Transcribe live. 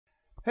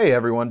Hey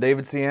everyone,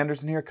 David C.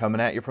 Anderson here, coming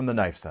at you from the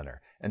Knife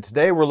Center. And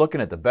today we're looking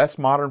at the best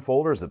modern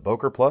folders that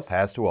Boker Plus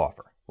has to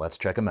offer. Let's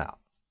check them out.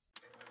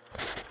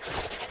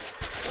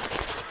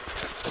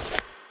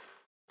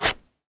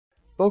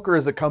 Boker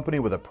is a company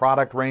with a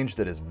product range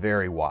that is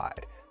very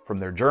wide. From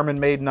their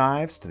German-made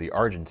knives to the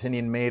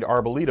Argentinian-made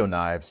Arbolito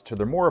knives to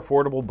their more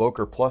affordable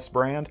Boker Plus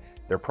brand,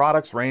 their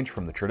products range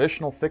from the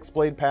traditional fixed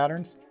blade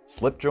patterns,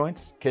 slip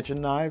joints, kitchen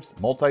knives,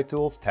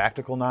 multi-tools,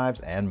 tactical knives,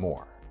 and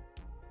more.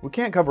 We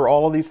can't cover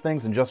all of these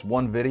things in just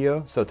one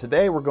video, so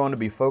today we're going to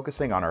be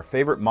focusing on our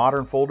favorite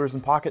modern folders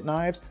and pocket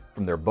knives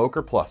from their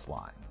Boker Plus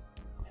line.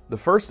 The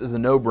first is a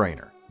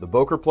no-brainer, the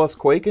Boker Plus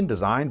Kwaiken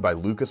designed by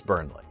Lucas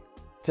Burnley.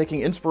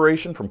 Taking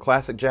inspiration from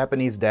classic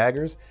Japanese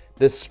daggers,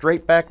 this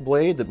straight-back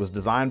blade that was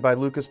designed by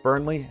Lucas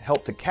Burnley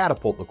helped to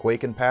catapult the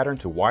Kwaiken pattern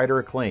to wider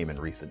acclaim in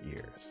recent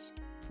years.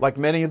 Like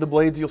many of the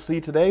blades you'll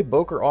see today,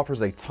 Boker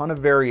offers a ton of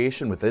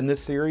variation within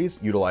this series,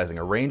 utilizing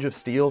a range of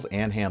steels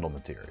and handle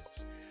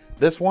materials.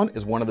 This one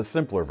is one of the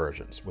simpler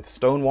versions, with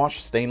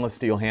stonewashed stainless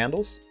steel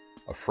handles,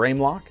 a frame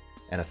lock,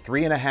 and a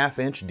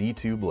 3.5-inch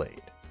D2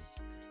 blade.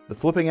 The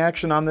flipping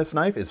action on this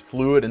knife is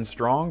fluid and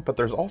strong, but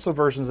there's also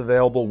versions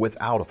available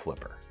without a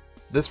flipper.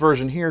 This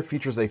version here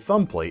features a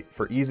thumb plate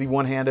for easy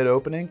one-handed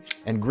opening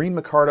and green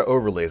micarta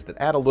overlays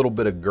that add a little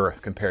bit of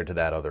girth compared to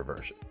that other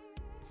version.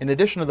 In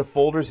addition to the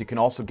folders, you can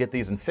also get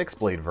these in fixed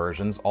blade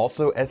versions,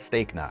 also as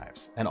steak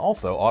knives, and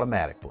also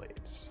automatic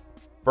blades.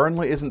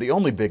 Burnley isn't the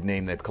only big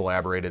name they've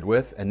collaborated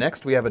with, and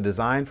next we have a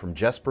design from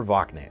Jesper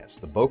Voxnaes,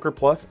 the Boker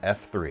Plus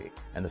F3,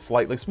 and the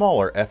slightly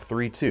smaller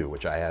F3 II,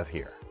 which I have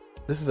here.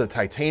 This is a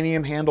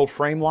titanium-handled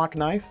frame lock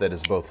knife that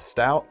is both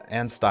stout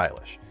and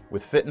stylish,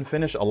 with fit and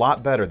finish a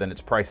lot better than its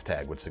price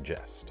tag would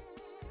suggest.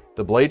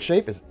 The blade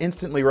shape is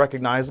instantly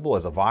recognizable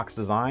as a Vox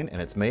design,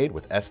 and it's made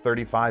with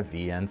S35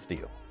 VN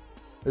steel.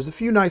 There's a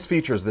few nice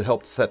features that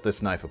help set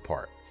this knife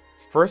apart.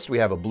 First, we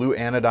have a blue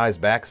anodized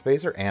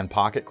backspacer and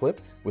pocket clip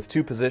with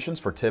two positions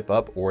for tip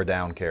up or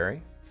down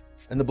carry.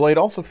 And the blade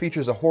also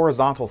features a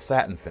horizontal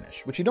satin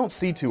finish, which you don't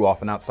see too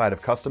often outside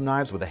of custom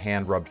knives with a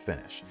hand-rubbed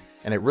finish,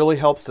 and it really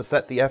helps to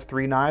set the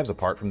F3 knives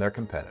apart from their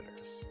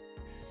competitors.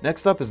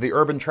 Next up is the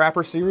Urban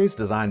Trapper series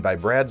designed by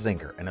Brad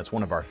Zinker, and it's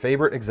one of our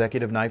favorite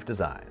executive knife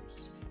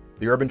designs.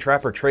 The Urban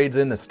Trapper trades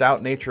in the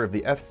stout nature of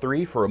the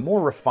F3 for a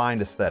more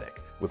refined aesthetic,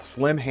 with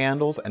slim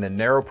handles and a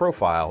narrow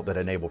profile that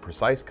enable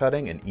precise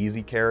cutting and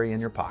easy carry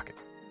in your pocket.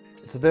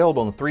 It's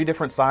available in 3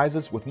 different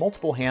sizes with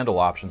multiple handle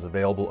options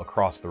available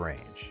across the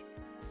range.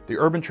 The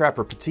Urban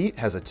Trapper Petite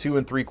has a 2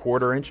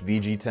 3/4-inch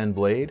VG10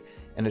 blade,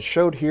 and is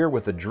showed here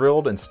with a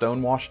drilled and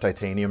stonewashed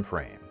titanium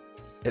frame.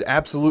 It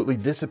absolutely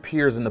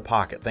disappears in the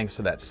pocket thanks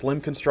to that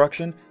slim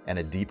construction and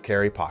a deep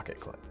carry pocket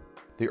clip.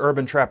 The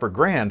Urban Trapper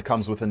Grand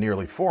comes with a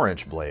nearly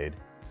 4-inch blade,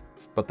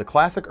 but the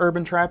classic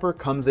Urban Trapper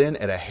comes in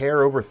at a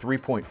hair over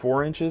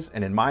 3.4 inches,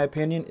 and in my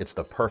opinion, it's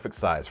the perfect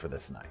size for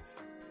this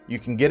knife. You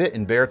can get it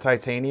in bare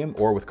titanium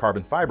or with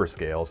carbon fiber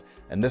scales,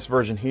 and this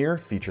version here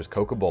features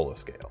Cocobolo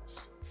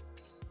scales.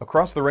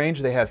 Across the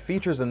range, they have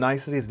features and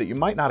niceties that you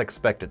might not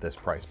expect at this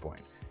price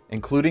point,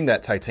 including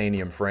that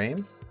titanium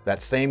frame, that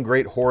same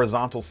great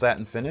horizontal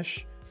satin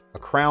finish, a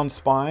crowned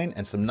spine,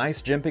 and some nice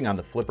jimping on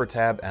the flipper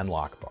tab and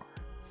lock bar.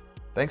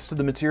 Thanks to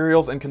the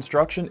materials and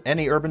construction,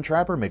 any Urban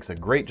Trapper makes a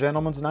great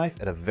gentleman's knife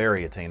at a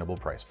very attainable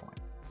price point.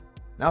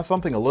 Now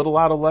something a little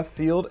out of left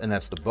field, and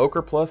that's the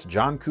Boker Plus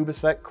John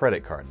Kubasek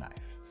credit card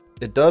knife.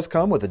 It does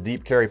come with a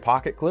deep carry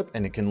pocket clip,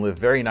 and it can live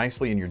very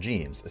nicely in your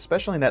jeans,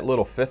 especially in that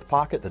little 5th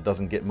pocket that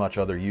doesn't get much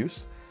other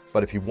use.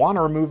 But if you want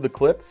to remove the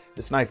clip,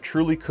 this knife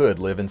truly could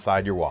live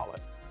inside your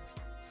wallet.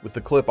 With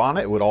the clip on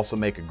it, it would also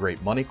make a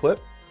great money clip,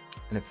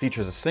 and it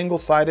features a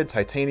single-sided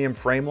titanium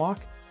frame lock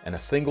and a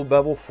single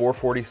bevel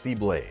 440C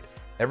blade.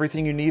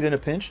 Everything you need in a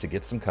pinch to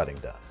get some cutting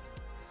done.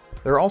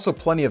 There are also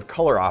plenty of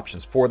color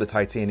options for the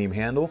titanium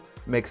handle,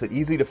 makes it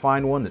easy to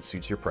find one that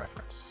suits your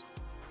preference.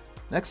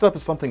 Next up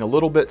is something a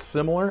little bit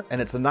similar,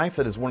 and it's a knife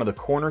that is one of the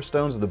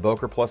cornerstones of the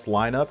Boker Plus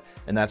lineup,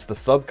 and that's the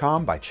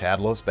Subcom by Chad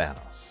Los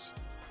Banos.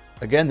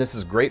 Again, this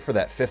is great for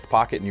that 5th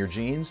pocket in your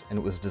jeans, and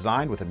it was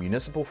designed with a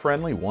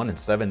municipal-friendly 1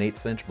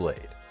 7/8-inch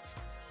blade.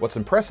 What's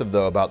impressive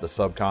though about the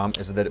Subcom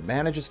is that it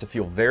manages to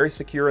feel very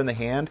secure in the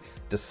hand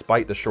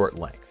despite the short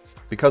length.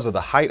 Because of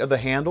the height of the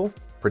handle,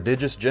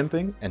 prodigious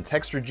jimping, and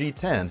textured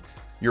G10,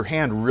 your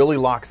hand really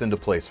locks into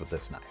place with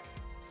this knife.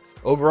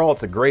 Overall,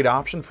 it's a great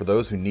option for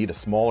those who need a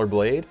smaller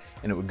blade,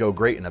 and it would go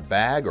great in a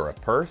bag or a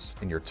purse,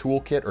 in your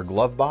toolkit or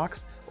glove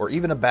box, or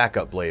even a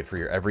backup blade for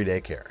your everyday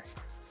carry.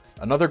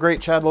 Another great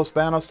Chad Los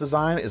Banos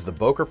design is the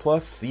Boker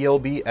Plus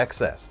CLB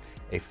XS,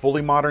 a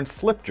fully modern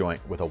slip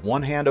joint with a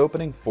one-hand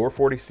opening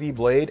 440C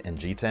blade and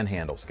G10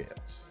 handle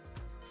scales.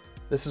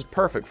 This is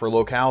perfect for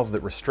locales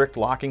that restrict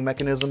locking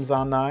mechanisms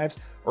on knives,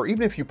 or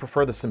even if you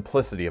prefer the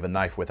simplicity of a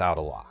knife without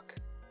a lock.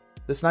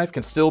 This knife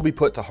can still be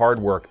put to hard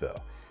work though,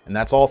 and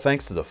that's all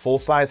thanks to the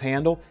full-size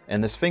handle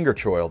and this finger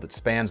choil that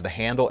spans the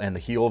handle and the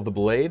heel of the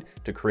blade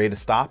to create a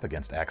stop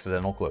against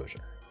accidental closure.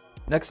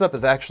 Next up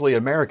is actually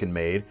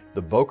American-made,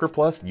 the Boker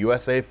Plus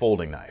USA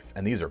folding knife,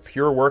 and these are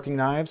pure working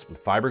knives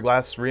with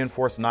fiberglass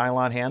reinforced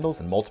nylon handles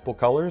in multiple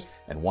colors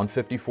and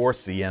 154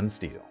 cm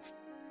steel.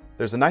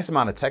 There's a nice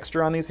amount of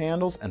texture on these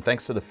handles, and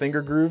thanks to the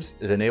finger grooves,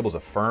 it enables a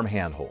firm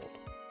handhold.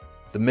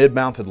 The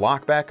mid-mounted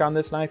lockback on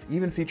this knife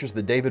even features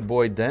the David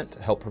Boyd dent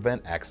to help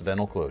prevent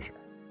accidental closure.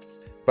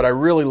 But I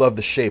really love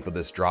the shape of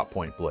this drop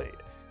point blade.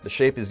 The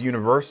shape is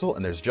universal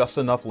and there's just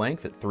enough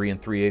length at 3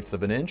 3/8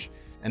 of an inch,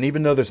 and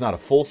even though there's not a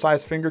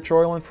full-size finger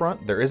choil in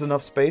front, there is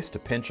enough space to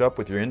pinch up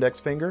with your index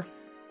finger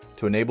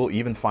to enable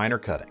even finer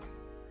cutting.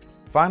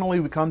 Finally,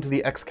 we come to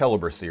the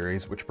Excalibur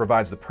series, which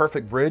provides the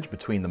perfect bridge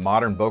between the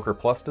modern Boker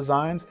Plus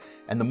designs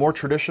and the more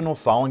traditional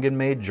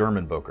Solingen-made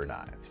German Boker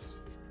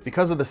knives.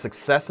 Because of the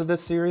success of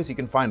this series, you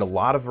can find a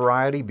lot of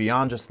variety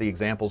beyond just the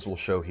examples we'll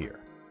show here.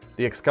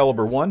 The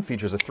Excalibur 1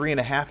 features a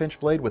 3.5-inch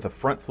blade with a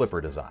front flipper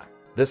design.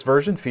 This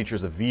version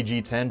features a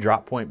VG10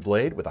 drop point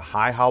blade with a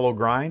high hollow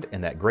grind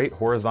and that great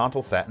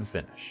horizontal satin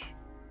finish.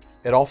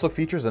 It also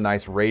features a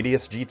nice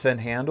radius G10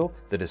 handle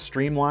that is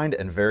streamlined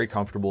and very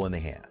comfortable in the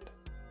hand.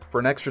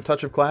 For an extra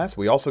touch of class,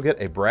 we also get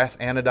a brass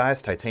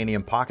anodized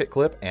titanium pocket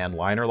clip and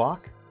liner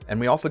lock, and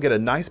we also get a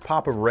nice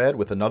pop of red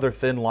with another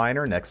thin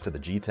liner next to the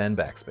G10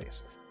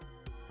 backspacer.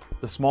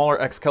 The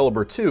smaller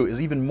Excalibur 2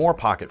 is even more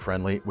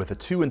pocket-friendly with a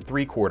 2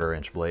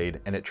 3/4-inch blade,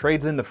 and it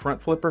trades in the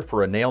front flipper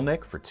for a nail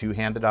nick for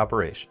two-handed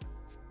operation.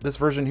 This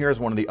version here is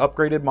one of the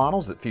upgraded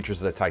models that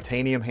features a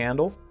titanium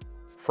handle,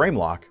 frame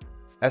lock,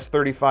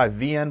 S35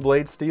 VN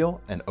blade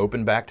steel, and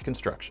open-backed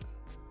construction.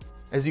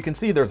 As you can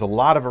see, there's a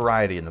lot of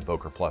variety in the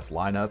Boker Plus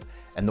lineup,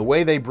 and the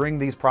way they bring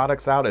these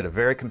products out at a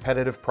very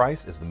competitive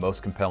price is the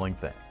most compelling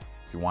thing.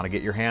 If you want to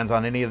get your hands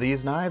on any of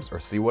these knives or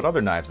see what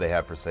other knives they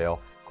have for sale,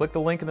 click the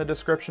link in the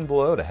description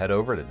below to head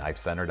over to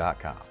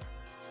KnifeCenter.com.